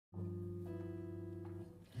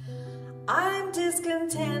I'm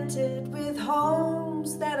discontented with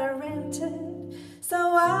homes that are rented, so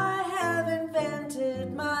I have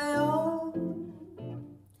invented my own.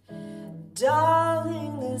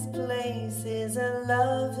 Darling, this place is a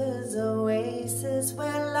lover's oasis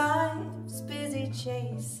where life's busy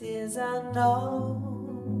chase is unknown.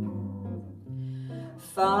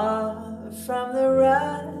 Far from the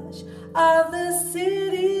rush of the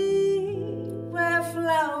city, where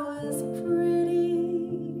flowers pretty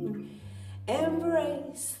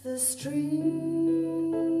embrace the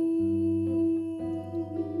stream.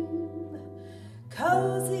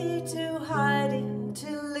 Cozy to hiding, to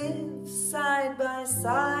live side by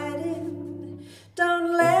side in.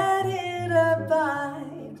 Don't let it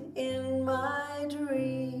abide in my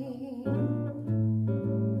dream.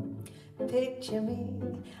 Picture me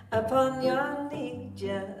upon your knee,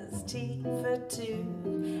 just tea for two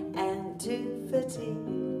and two for tea.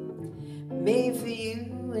 Me for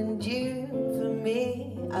you and you for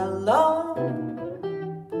me alone.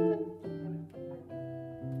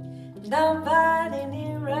 Nobody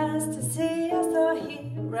near us to see us or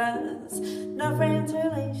hear us. No friends,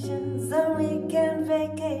 relations, or weekend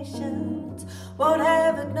vacations. Won't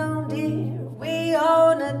have it known, dear, we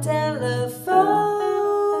own a telephone,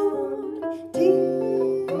 dear.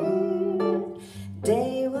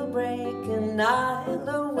 Day will break and I'll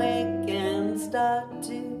awake and start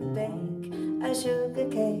to bake a sugar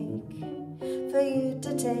cake for you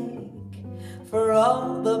to take, for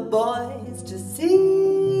all the boys to see.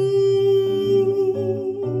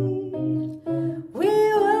 We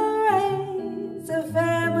will raise a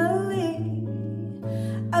family,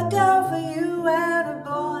 a girl for you and a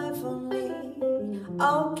boy for me.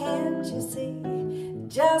 Oh, can't you see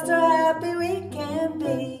just how happy we can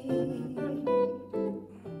be?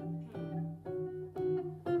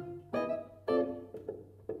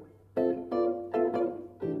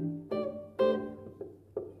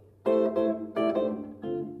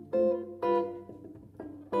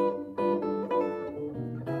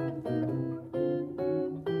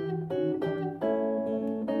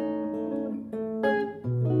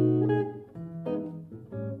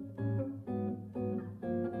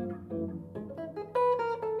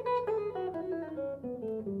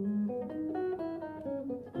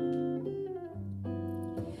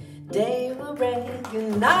 Day will break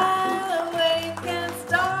and I'll awake and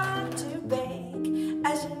start to bake a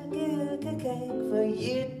sugar cake for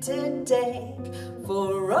you to take,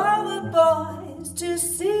 for all the boys to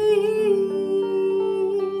see.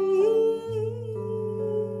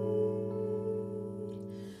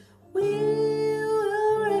 We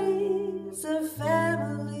will raise a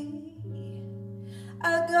family,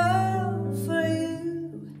 a girl for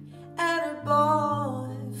you and a boy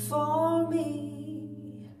for me.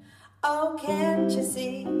 Oh, can't you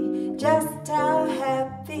see just how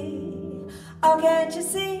happy? Oh, can't you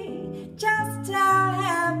see just how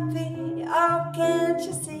happy? Oh, can't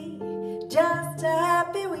you see just how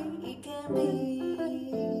happy we can be?